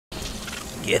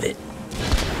Get it.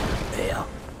 There.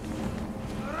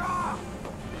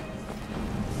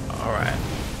 Alright.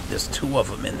 There's 2 of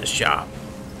them in the shop.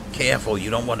 Careful, you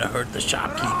don't want to hurt the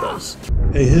shopkeepers.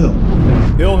 Hey, Hill.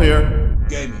 Hill here.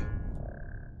 Gaming.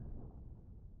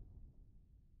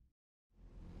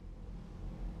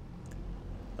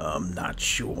 I'm not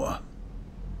sure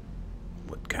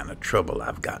what kind of trouble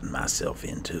I've gotten myself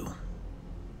into.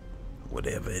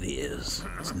 Whatever it is,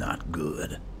 it's not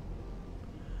good.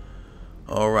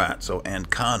 Alright, so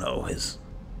Ancano has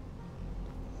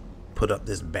put up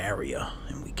this barrier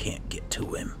and we can't get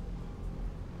to him.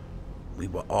 We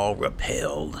were all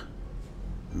repelled.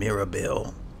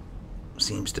 Mirabelle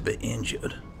seems to be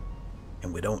injured.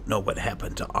 And we don't know what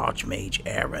happened to Archmage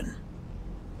Aaron.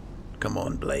 Come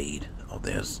on, Blade. Oh,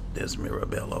 there's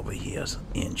Mirabelle over here,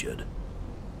 injured.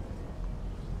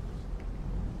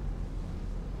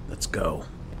 Let's go.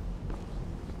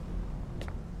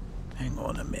 Hang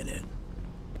on a minute.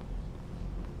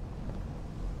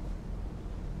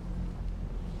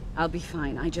 I'll be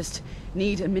fine. I just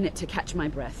need a minute to catch my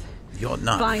breath. You're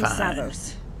not Find fine.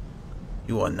 Savos.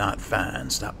 You are not fine.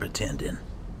 Stop pretending.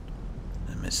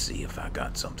 Let me see if I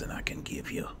got something I can give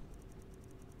you.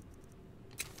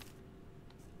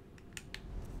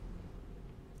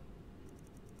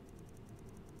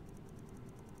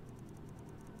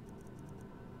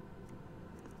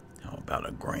 How about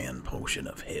a grand potion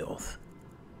of health?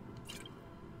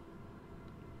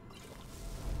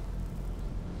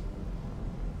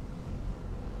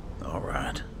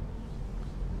 Alright.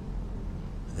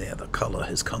 There, the color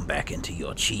has come back into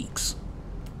your cheeks.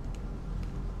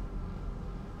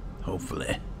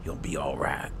 Hopefully, you'll be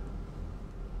alright.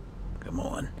 Come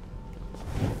on.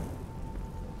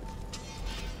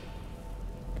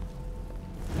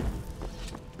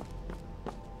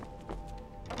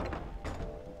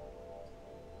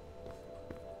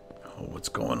 Oh, what's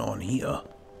going on here?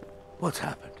 What's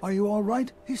happened? Are you all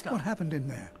right? He's not. What happened in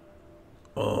there?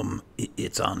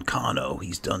 It's Ancano.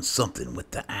 He's done something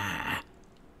with the eye.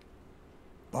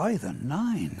 By the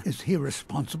 9. Is he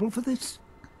responsible for this?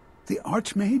 The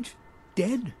Archmage?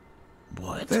 Dead?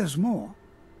 What? There's more.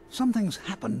 Something's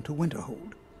happened to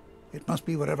Winterhold. It must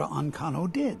be whatever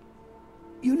Ancano did.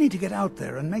 You need to get out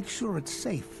there and make sure it's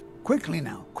safe. Quickly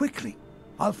now, quickly.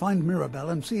 I'll find Mirabelle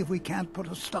and see if we can't put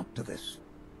a stop to this.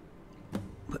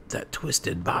 Put that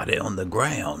twisted body on the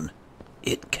ground.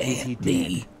 It can't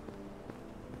be.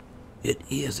 It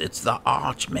is. It's the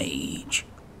Archmage.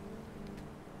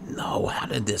 No, how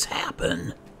did this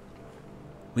happen?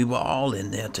 We were all in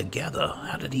there together.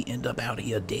 How did he end up out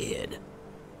here dead?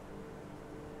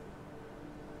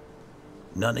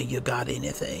 None of you got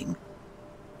anything?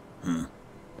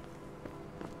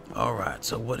 Alright,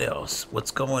 so what else? What's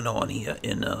going on here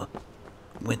in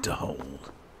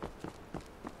Winterhold?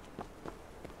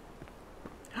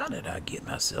 How did I get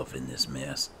myself in this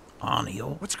mess?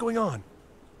 Anio? What's going on?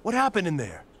 What happened in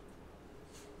there?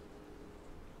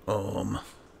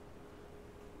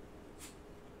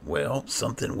 Well,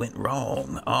 something went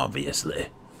wrong, obviously.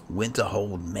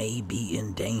 Winterhold may be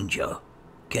in danger.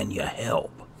 Can you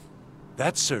help?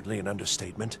 That's certainly an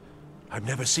understatement. I've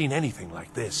never seen anything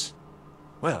like this.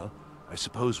 Well, I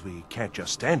suppose we can't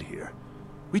just stand here.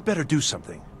 We'd better do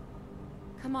something.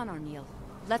 Come on, Arniel.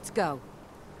 Let's go.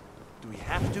 Do we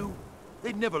have to?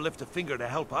 They'd never lift a finger to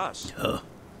help us.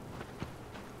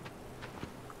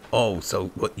 Oh, so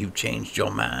what, you changed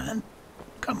your mind?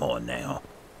 Come on now.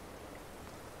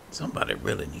 Somebody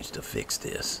really needs to fix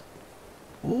this.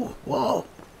 Ooh, whoa.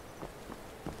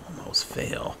 Almost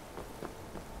fell.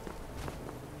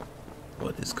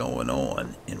 What is going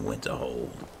on in Winterhold?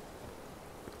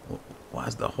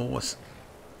 Why's the horse?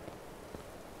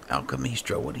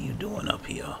 Alchemistra, what are you doing up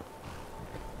here?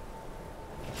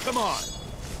 Come on!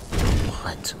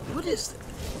 What? What is that?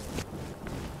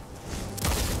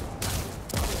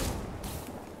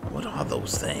 What are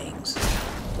those things?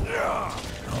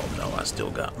 Oh no, I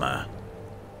still got my...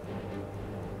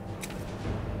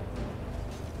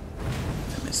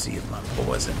 Let me see if my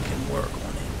poison can work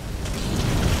on it.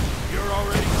 You're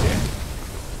already dead.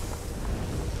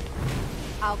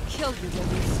 I'll kill you where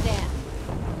you stand.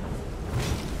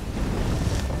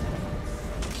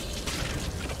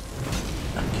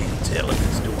 I can't tell if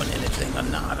it's doing anything or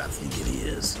not. I think it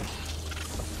is.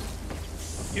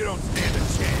 You don't stand a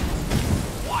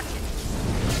chance. Watch it.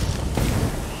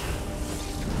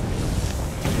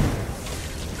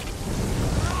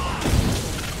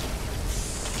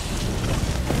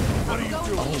 What are you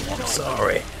doing? Oh, I'm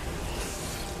sorry.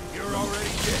 You're already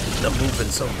dead. They're moving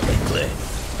so quickly.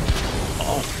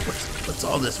 Oh, what's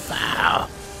all this fire?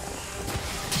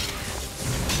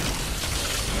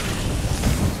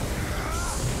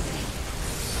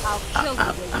 I'll kill you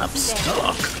where you I'm stand.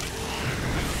 stuck.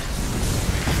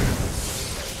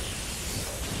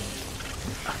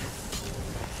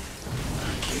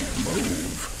 I can't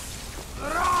move.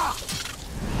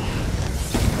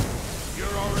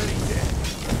 You're already dead.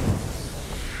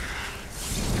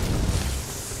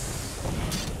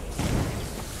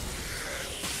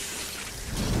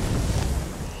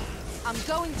 I'm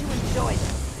going to enjoy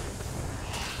this.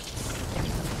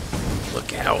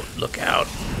 Look out, look out.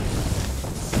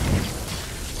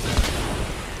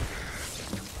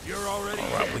 You're already All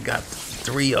right, dead. we got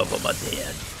 3 of them are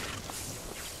dead.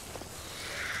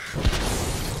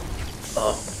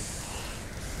 Oh,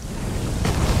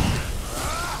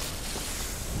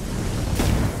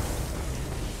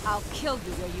 I'll kill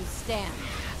you where you stand.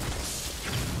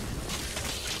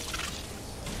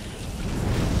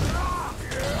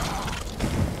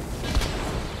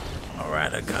 all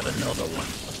right, I got another one.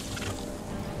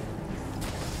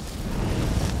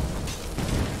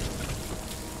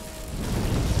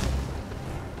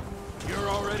 You're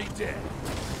already dead.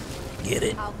 Get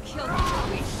it? I'll kill you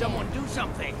where you stand. do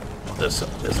something.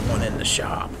 There's one in the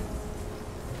shop.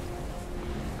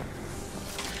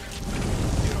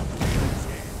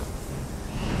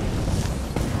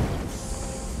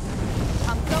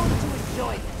 I'm going to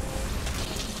enjoy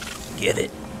this. Get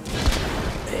it?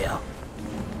 Yeah.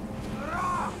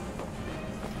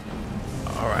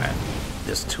 All right.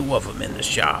 There's 2 of them in the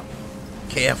shop.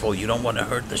 Careful, you don't want to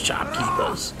hurt the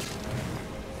shopkeepers.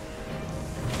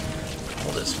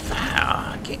 All this fire.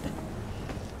 I can't.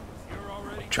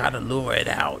 Try to lure it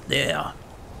out. There.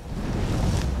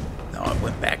 No, it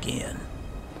went back in.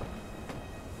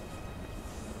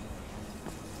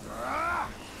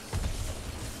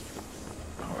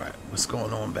 All right. What's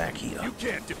going on back here? You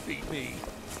can't defeat me.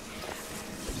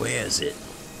 Where is it?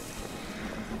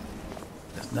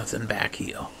 There's nothing back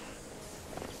here.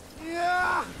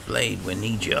 Blade, we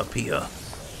need you up here.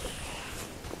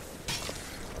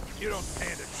 You don't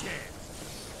stand a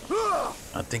chance.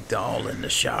 I think they're all in the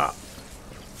shop.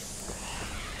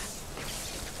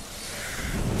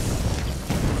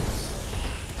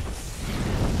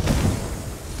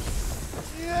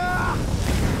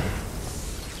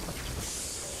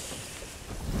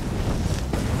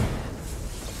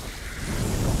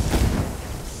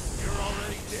 You're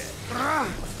already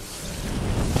dead.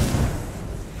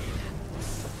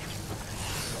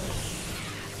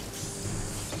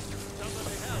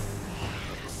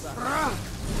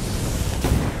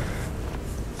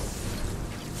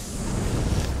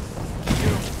 You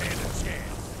don't stand a chance.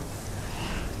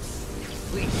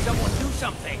 Please, someone do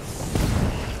something.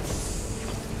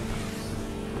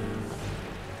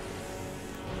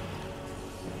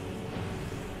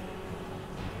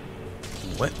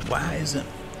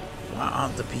 Why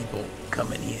aren't the people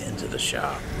coming here into the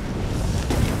shop?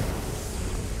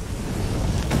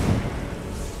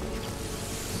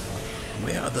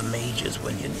 Where are the mages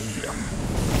when you need them?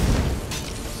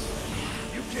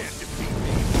 You can't defeat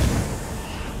me.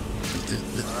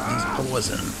 These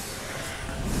poison.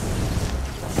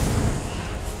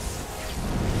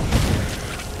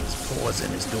 This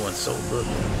poison is doing so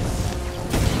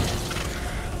little.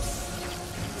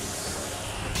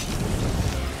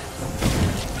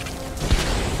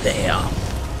 There.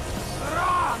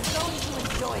 I'm going to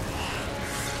enjoy this.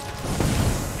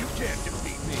 You can't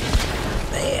defeat me.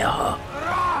 There.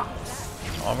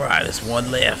 All right, there's one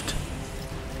left.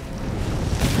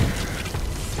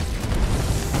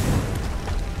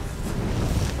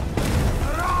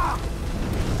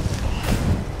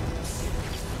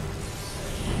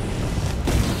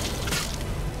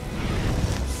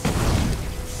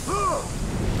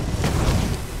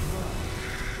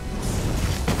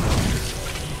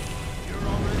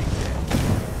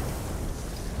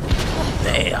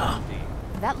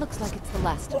 That looks like it's the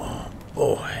last of them.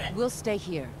 Oh, boy. We'll stay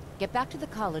here. Get back to the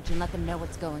college and let them know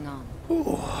what's going on. Ooh.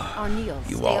 Arneal,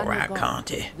 You stay all on your right, guard.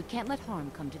 Conti? We can't let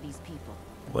harm come to these people.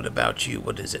 What about you?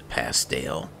 What is it,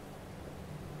 pastel?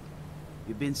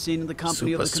 You've been seen in the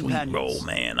company Super of the sweet companions. roll,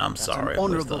 man. I'm That's sorry. an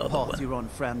Where's the honorable other path one? you're on,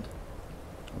 friend.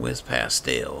 Where's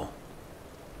Pastel?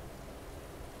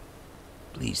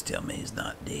 Please tell me he's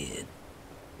not dead.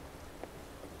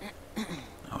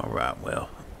 Alright, well,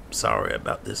 sorry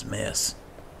about this mess.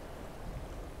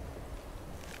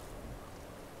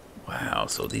 Wow,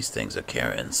 so these things are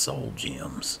carrying soul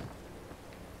gems.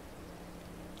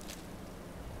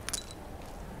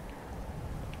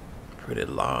 Pretty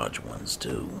large ones,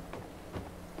 too.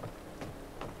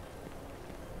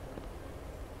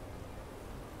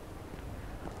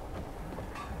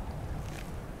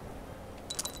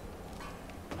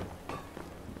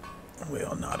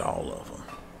 Well, not all of them.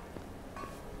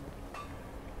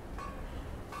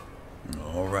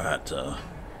 Alright,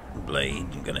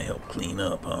 Blade, you're gonna help clean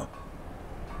up, huh?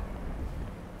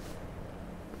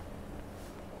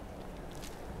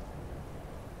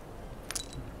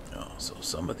 Oh, so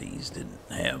some of these didn't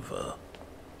have, well,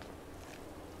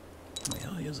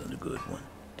 here's a good one.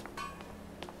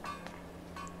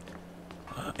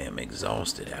 I am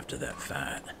exhausted after that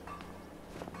fight.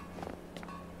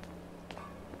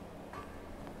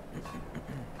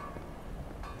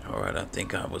 Alright, I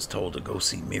think I was told to go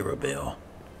see Mirabelle.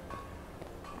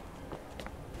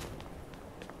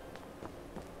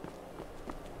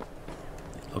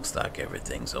 It looks like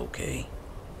everything's okay.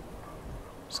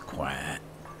 It's quiet.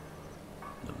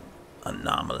 The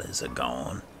anomalies are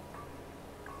gone.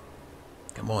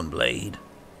 Come on, Blade.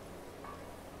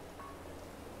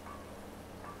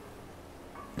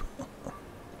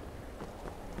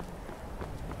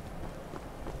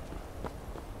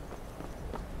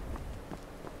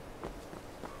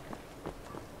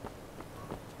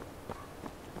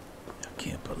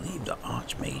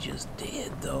 Is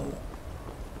dead though.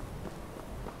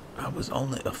 I was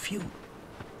only a few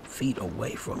feet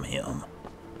away from him.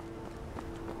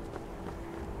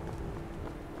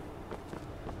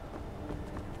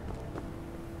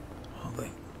 Oh, they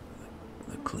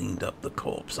cleaned up the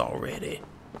corpse already.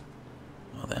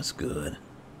 Oh, that's good.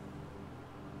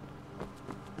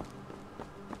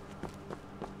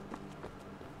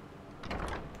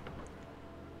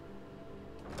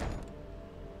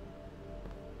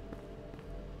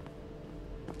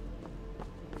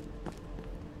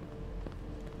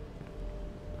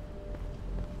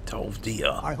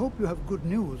 I hope you have good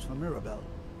news for Mirabelle.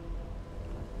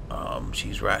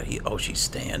 She's right here. Oh, she's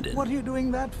standing. What are you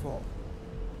doing that for?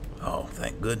 Oh,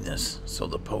 thank goodness. So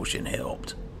the potion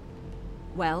helped.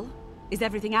 Well, is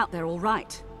everything out there all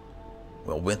right?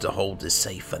 Well, Winterhold is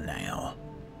safe for now.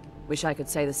 Wish I could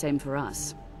say the same for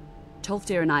us.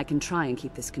 Tolfdir and I can try and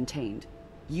keep this contained.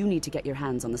 You need to get your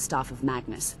hands on the Staff of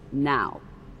Magnus, now.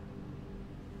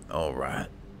 All right.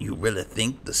 You really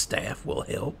think the staff will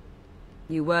help?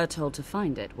 You were told to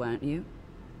find it, weren't you?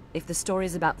 If the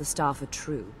stories about the staff are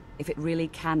true, if it really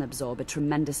can absorb a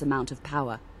tremendous amount of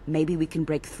power, maybe we can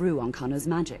break through on Connor's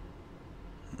magic.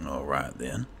 All right,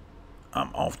 then.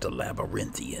 I'm off to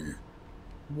Labyrinthian.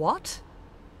 What?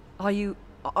 Are you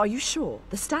sure?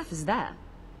 The staff is there.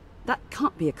 That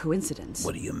can't be a coincidence.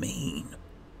 What do you mean?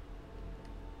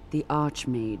 The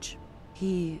Archmage.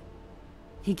 He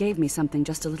gave me something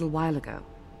just a little while ago.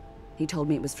 He told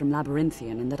me it was from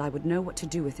Labyrinthian and that I would know what to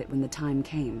do with it when the time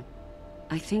came.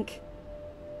 I think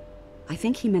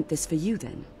he meant this for you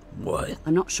then. What?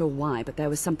 I'm not sure why, but there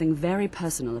was something very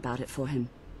personal about it for him.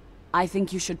 I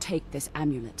think you should take this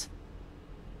amulet.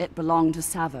 It belonged to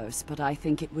Savos, but I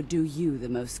think it would do you the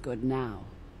most good now.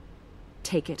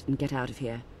 Take it and get out of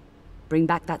here. Bring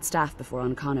back that staff before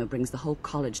Ancano brings the whole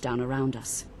college down around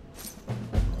us.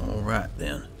 All right,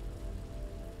 then.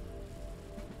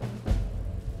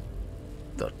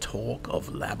 The Talk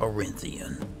of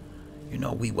Labyrinthian. You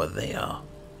know, we were there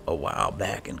a while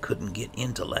back and couldn't get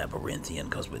into Labyrinthian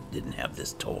because we didn't have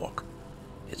this talk.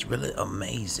 It's really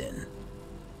amazing.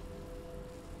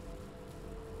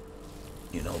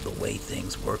 You know, the way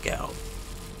things work out.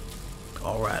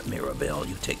 All right, Mirabelle,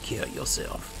 you take care of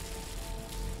yourself.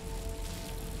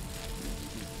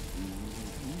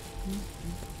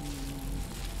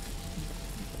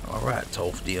 All right,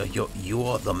 Tolfdir,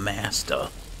 you're the master.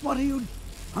 What are you...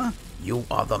 Huh? You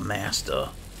are the master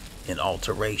in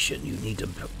alteration. You need to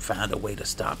find a way to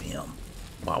stop him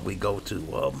while we go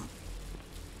to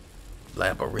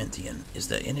Labyrinthian. Is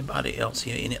there anybody else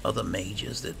here? Any other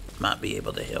mages that might be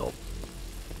able to help?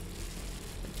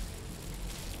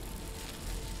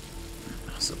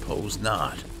 I suppose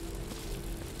not.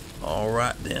 All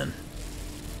right then.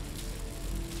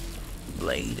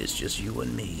 Blade, it's just you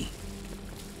and me.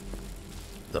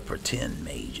 The pretend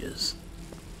mages.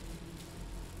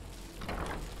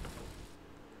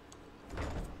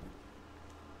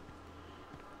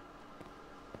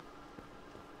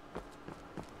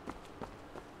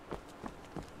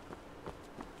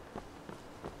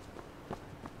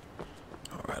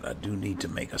 I do need to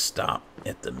make a stop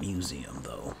at the museum,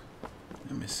 though.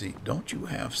 Let me see. Don't you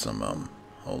have some,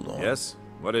 hold on. Yes?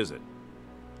 What is it?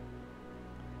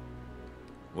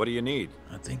 What do you need?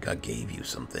 I think I gave you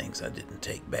some things I didn't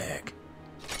take back.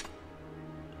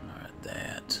 Alright,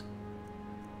 that.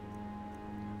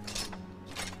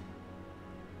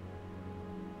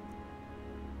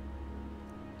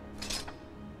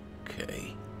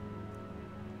 Okay.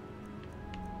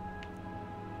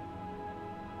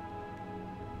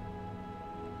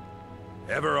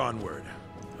 Ever onward.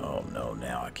 Oh no,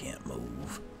 now I can't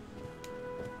move.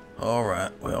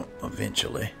 Alright, well,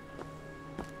 eventually.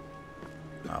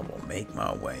 make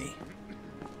my way.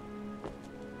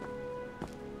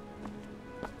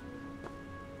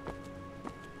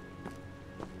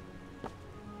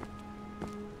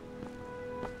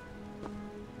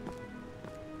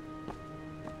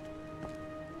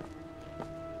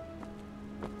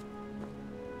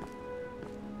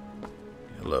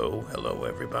 Hello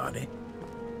everybody.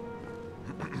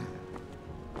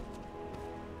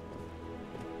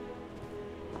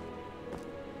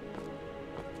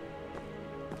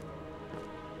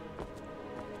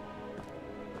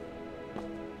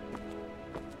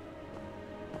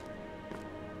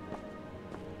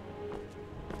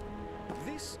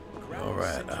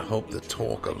 Alright, I hope the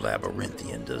talk of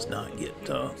Labyrinthian does not get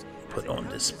put on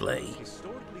display.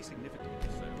 Historically significant,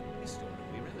 so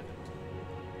historically relevant.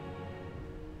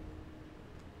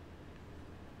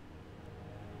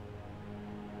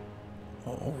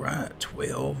 Alright,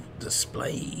 12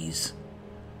 displays.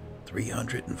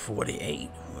 348.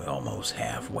 We're almost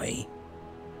halfway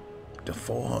to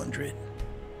 400.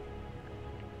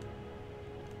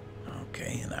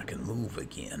 Okay, and I can move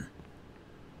again.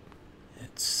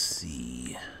 Let's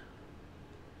see.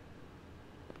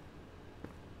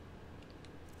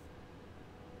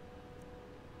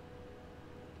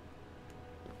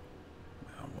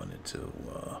 I wanted to,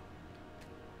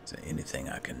 is there anything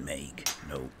I can make?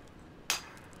 Nope.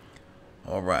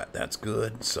 Alright, that's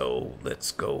good. So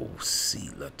let's go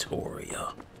see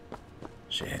Latoria.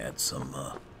 She had some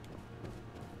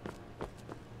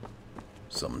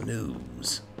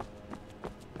news.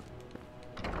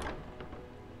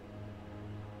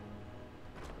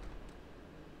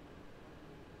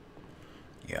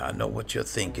 Yeah, I know what you're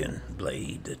thinking,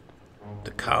 Blade, that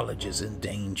the college is in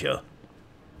danger.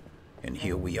 And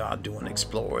here we are doing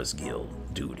Explorers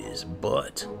Guild duties,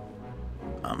 but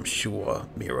I'm sure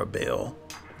Mirabelle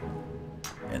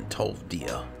and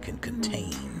Tovdia can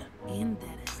contain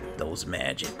those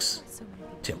magics,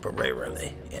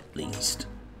 temporarily at least.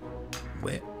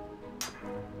 Where?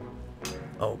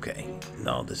 Okay,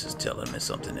 no, this is telling me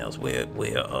something else. Where,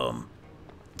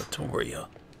 Latoria?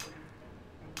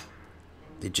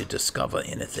 Did you discover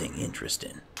anything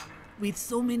interesting? With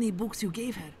so many books you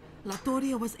gave her,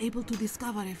 Latoria was able to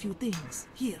discover a few things.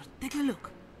 Here, take a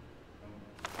look.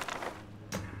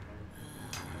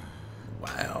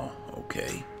 Wow,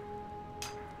 okay.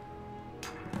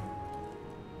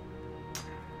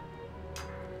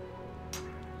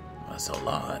 That's a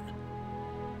lot.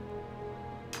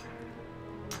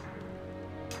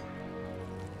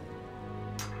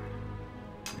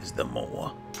 Is there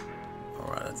more?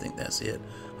 Alright, I think that's it.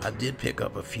 I did pick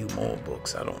up a few more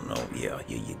books. I don't know. Yeah,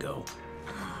 here you go.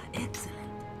 Ah, excellent.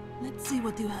 Let's see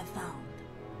what you have found.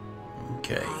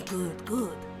 Okay. Ah,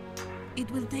 good.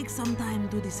 It will take some time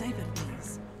to decipher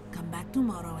these. Come back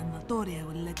tomorrow and Latoria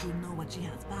will let you know what she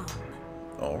has found.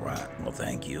 Alright, well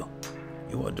thank you.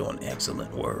 You are doing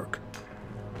excellent work.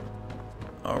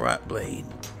 Alright, Blade.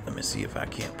 Let me see if I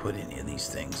can't put any of these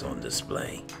things on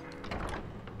display.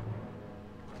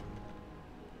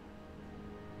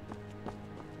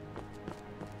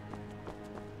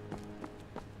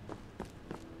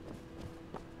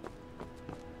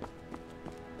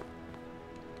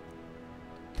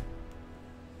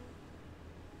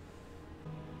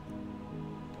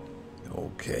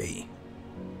 Okay,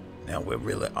 now we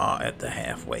really are at the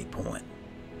halfway point.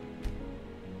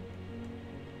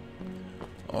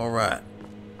 Alright,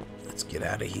 let's get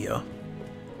out of here.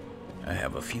 I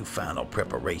have a few final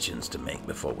preparations to make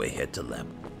before we head to lab.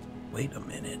 Wait a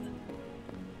minute,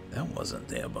 that wasn't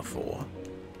there before.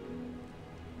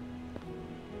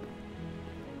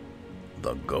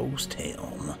 The Ghost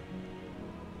Helm.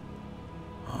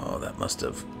 Oh, that must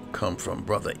have come from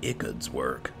Brother Ickard's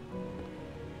work.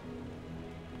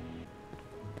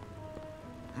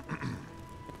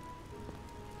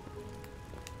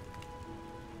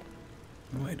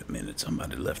 Wait a minute,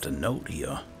 somebody left a note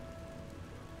here.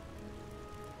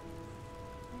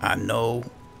 I know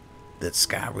that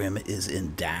Skyrim is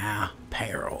in dire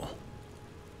peril.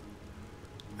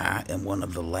 I am one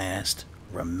of the last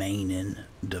remaining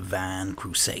divine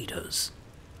crusaders.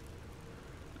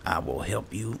 I will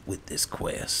help you with this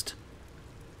quest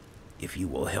if you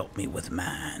will help me with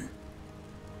mine.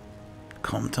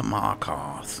 Come to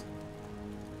Markarth,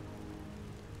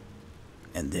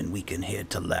 and then we can head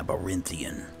to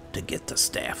Labyrinthian to get the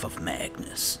Staff of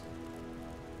Magnus.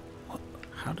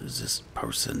 How does this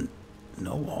person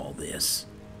know all this?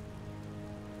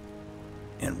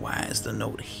 And why is the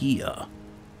note here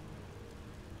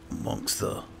amongst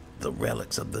the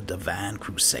relics of the Divine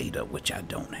Crusader, which I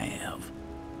don't have?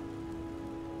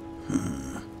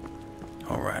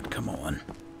 Alright, come on.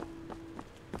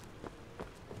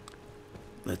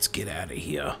 Let's get out of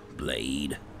here,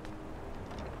 Blade.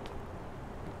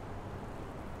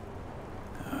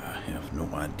 I have no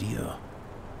idea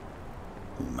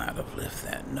who might have left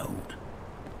that note.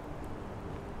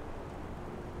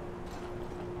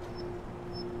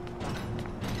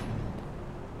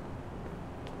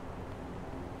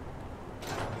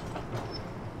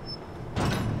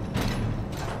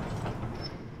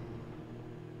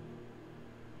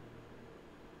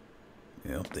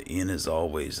 Well, the inn is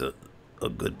always a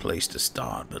good place to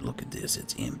start, but look at this,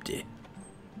 it's empty.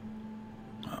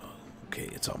 Oh, okay,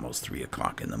 it's almost 3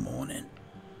 o'clock in the morning.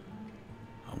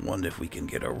 I wonder if we can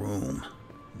get a room.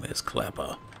 Where's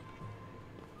Klepper?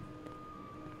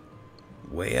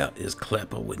 Where is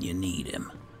Klepper when you need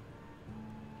him?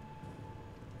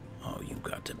 Oh, you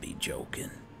got to be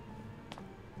joking.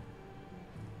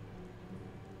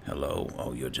 Hello?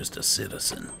 Oh, you're just a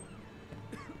citizen.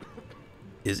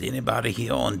 Is anybody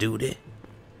here on duty?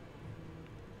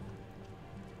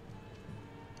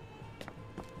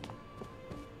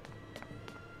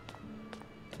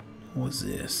 What's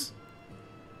this?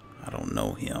 I don't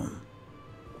know him.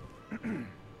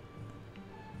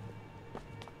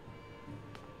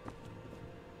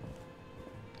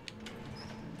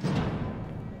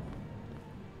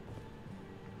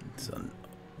 It's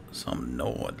some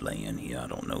Nord laying here. I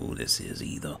don't know who this is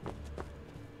either.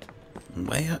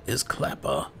 Where is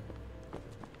Klepper?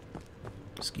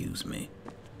 Excuse me.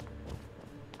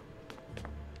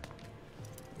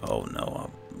 Oh no,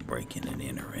 I'm breaking and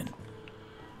entering.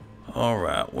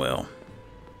 Alright, well.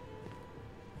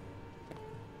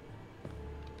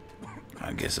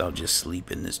 I guess I'll just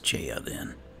sleep in this chair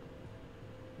then.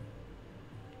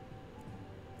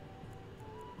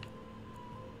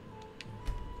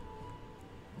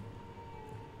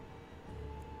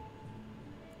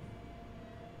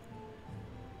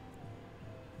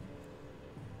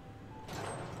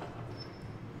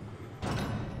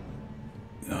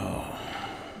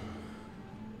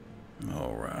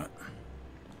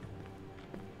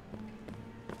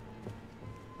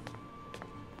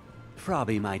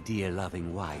 Frobby, my dear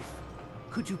loving wife,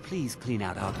 could you please clean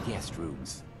out our guest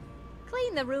rooms?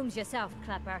 Clean the rooms yourself,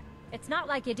 Klepper. It's not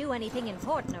like you do anything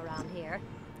important around here.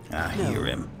 I hear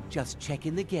him. Just check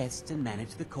in the guests and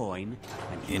manage the coin.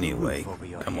 And keep anyway, a roof over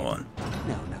your come head. on.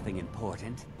 No, nothing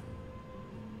important.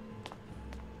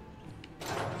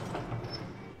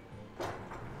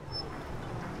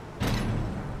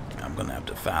 I'm gonna have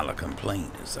to file a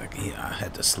complaint. It's like I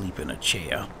had to sleep in a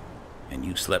chair and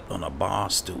you slept on a bar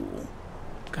stool.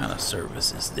 What kind of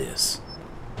service is this?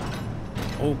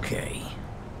 Okay.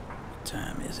 What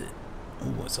time is it?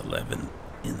 Oh, it's 11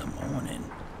 in the morning.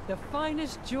 The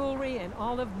finest jewelry in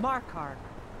all of Markarth.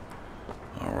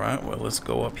 Alright, well, let's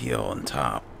go up here on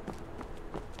top.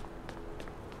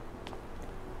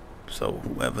 So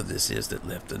whoever this is that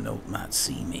left the note might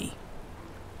see me.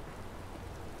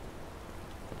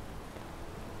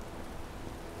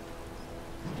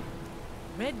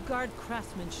 Redguard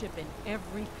craftsmanship in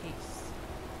every piece.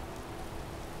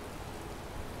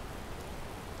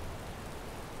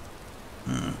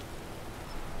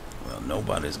 Well,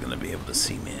 nobody's gonna be able to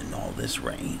see me in all this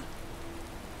rain.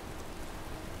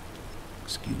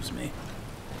 Excuse me.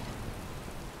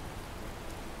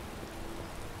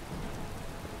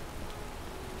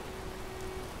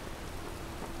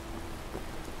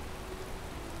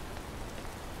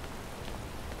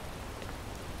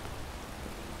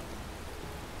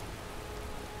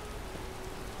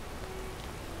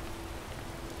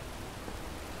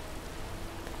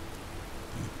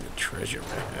 Treasure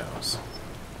house.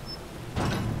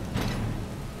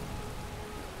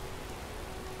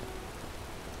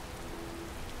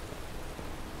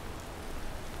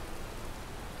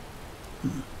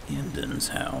 Endon's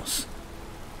house.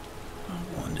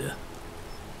 I wonder.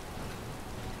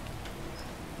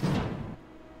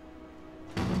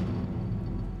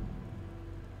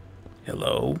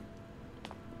 Hello?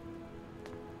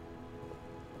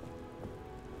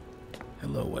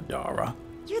 Hello, Adara.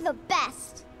 You're the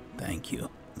best. Thank you.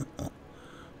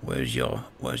 Where's your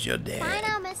dad? Bye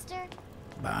now, mister.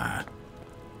 Bye.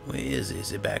 Where is he? Is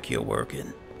he back here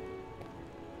working?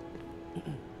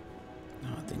 No,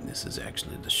 I think this is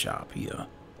actually the shop here.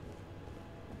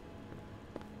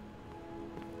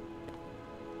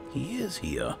 He is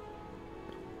here.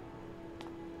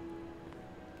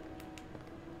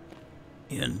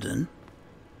 Endon.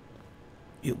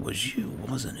 It was you,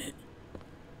 wasn't it?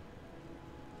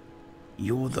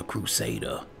 You're the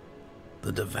Crusader.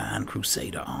 The Divine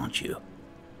Crusader, aren't you?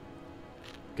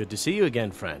 Good to see you again,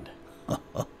 friend.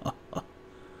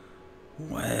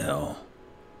 Well,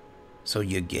 so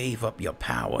you gave up your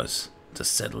powers to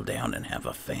settle down and have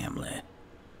a family.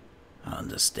 I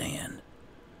understand.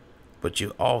 But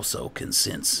you also can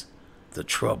sense the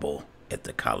trouble at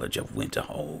the College of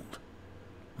Winterhold.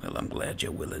 Well, I'm glad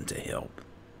you're willing to help.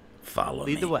 Follow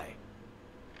me. Lead the way.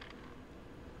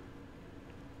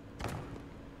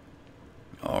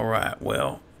 All right,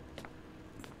 well,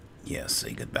 yeah,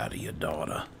 say goodbye to your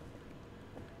daughter.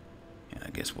 And I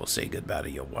guess we'll say goodbye to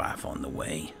your wife on the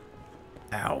way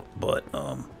out, but,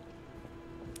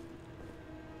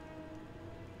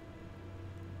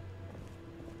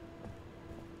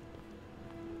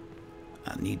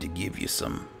 I need to give you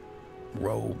some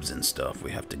robes and stuff.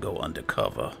 We have to go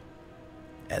undercover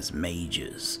as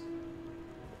mages.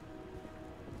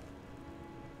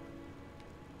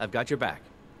 I've got your back.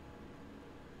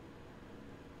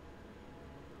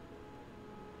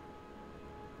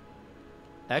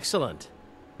 Excellent.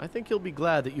 I think you'll be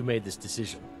glad that you made this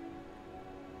decision.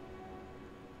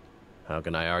 How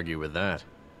can I argue with that?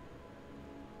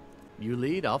 You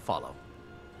lead, I'll follow.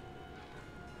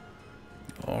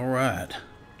 All right.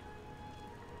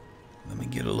 Let me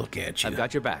get a look at you. I've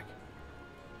got your back.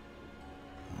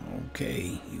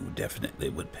 Okay, you definitely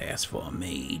would pass for a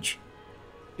mage.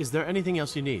 Is there anything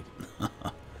else you need?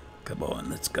 Come on,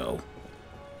 let's go.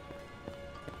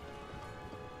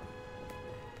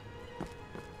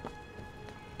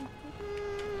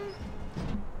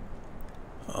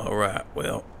 All right,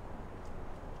 well.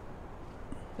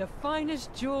 The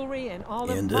finest jewelry in all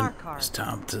of Endon, Markarth. it's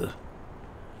time to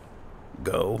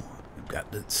go. You've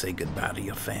got to say goodbye to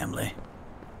your family.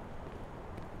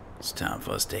 It's time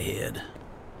for us to head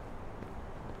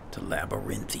to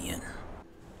Labyrinthian.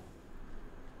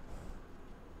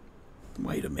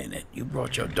 Wait a minute, you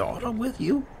brought your daughter with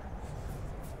you?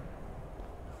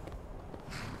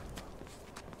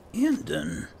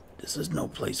 Endon, this is no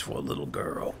place for a little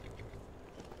girl.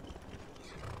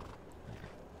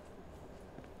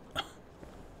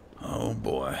 Oh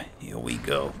boy, here we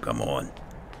go. Come on.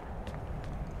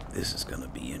 This is gonna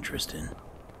be interesting.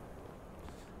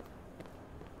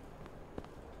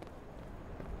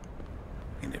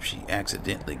 And if she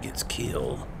accidentally gets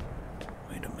killed...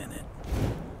 Wait a minute.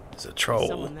 There's a troll.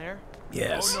 Someone there?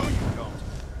 Yes. Oh, no, you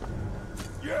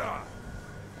don't. Yeah!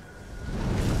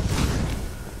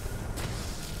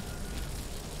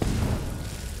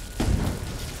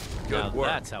 Good work.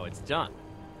 That's how it's done.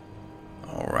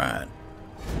 All right.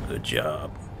 Good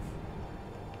job.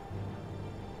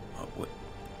 Oh, what?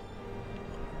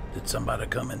 Did somebody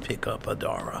come and pick up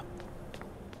Adara?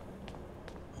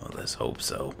 Well, let's hope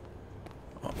so.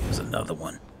 Oh, here's another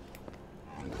one.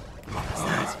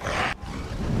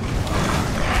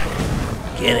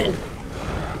 Get it!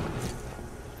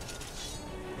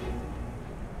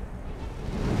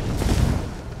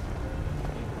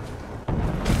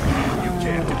 You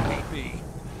can't defeat me.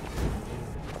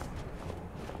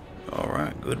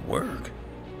 Alright, good work.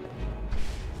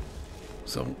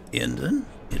 So, Endon,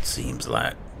 it seems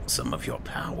like some of your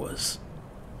powers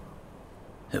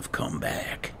have come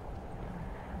back.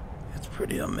 It's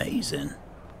pretty amazing.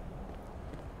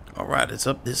 Alright, it's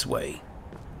up this way.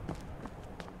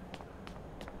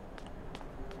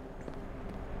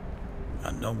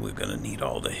 I know we're gonna need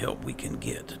all the help we can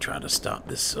get to try to stop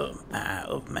this Eye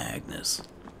of Magnus.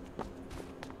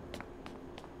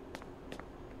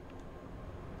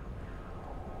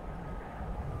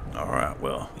 Alright,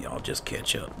 well, y'all just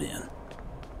catch up then.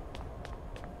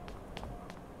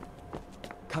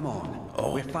 Come on,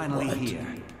 Oh, we're finally what? here.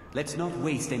 Let's not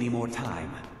waste any more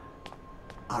time.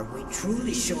 Are we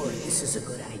truly sure this is a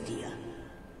good idea?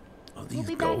 Oh, these We'll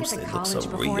be back at ghosts, the they look college so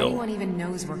before real. anyone even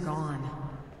knows we're gone.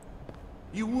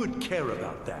 You would care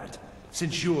about that,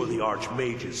 since you're the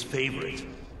Archmage's favorite.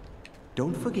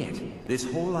 Don't forget, this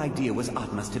whole idea was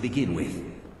Atma's to begin with.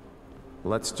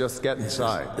 Let's just get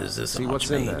inside. Is this See what's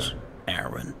in there. Archmage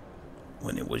Aaron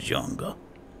when it was younger?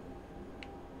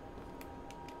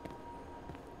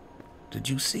 Did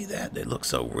you see that? They look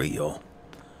so real.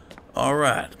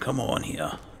 Alright, come on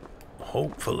here.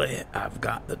 Hopefully I've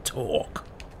got the torque.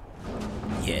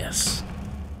 Yes.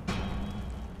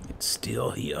 It's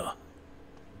still here.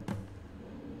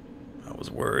 I was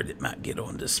worried it might get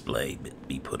on display, but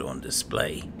be put on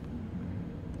display.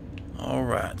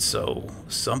 Alright, so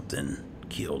something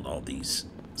killed all these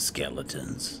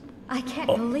skeletons. I can't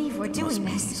believe we're must doing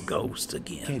be this. these ghosts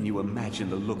again. Can you imagine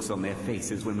the looks on their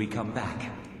faces when we come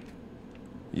back?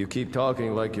 You keep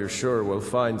talking like you're sure we'll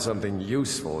find something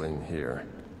useful in here.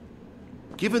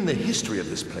 Given the history of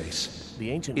this place,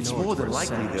 The ancient it's Nords more than were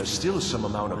likely savage. there's still some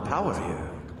amount of power here.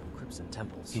 Crypts and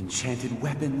temples. Enchanted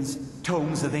weapons,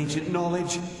 tomes of ancient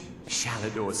knowledge,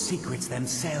 Shalador's secrets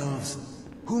themselves.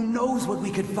 Who knows what we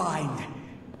could find?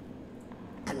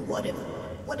 And what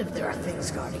if there are things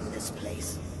guarding this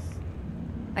place?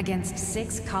 Against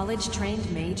 6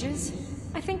 college-trained mages?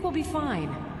 I think we'll be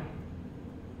fine.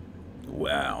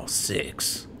 Wow,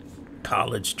 6.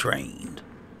 College trained.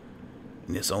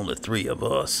 And there's only 3 of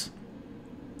us.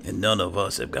 And none of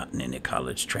us have gotten any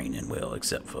college training, well,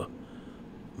 except for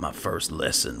my first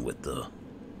lesson with the...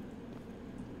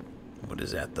 what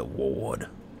is that, the ward?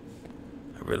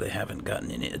 I really haven't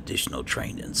gotten any additional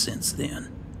training since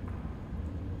then.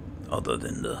 Other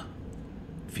than the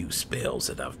few spells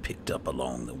that I've picked up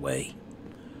along the way.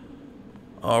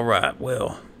 Alright,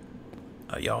 well,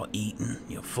 are y'all eating?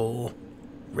 You full?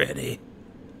 Ready?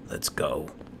 Let's go.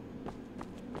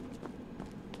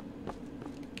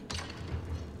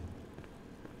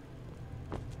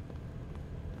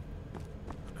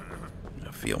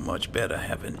 I feel much better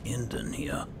having Enden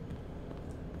here.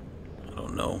 I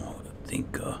don't know, I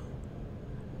think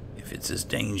if it's as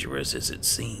dangerous as it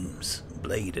seems,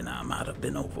 Blade and I might have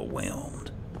been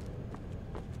overwhelmed.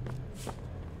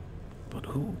 But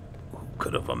who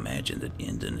could have imagined that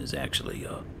Enden is actually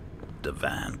a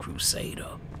divine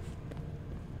crusader?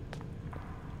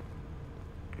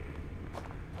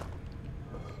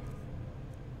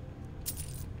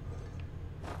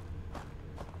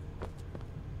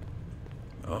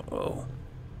 Uh-oh.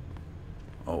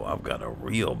 Oh, I've got a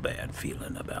real bad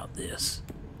feeling about this.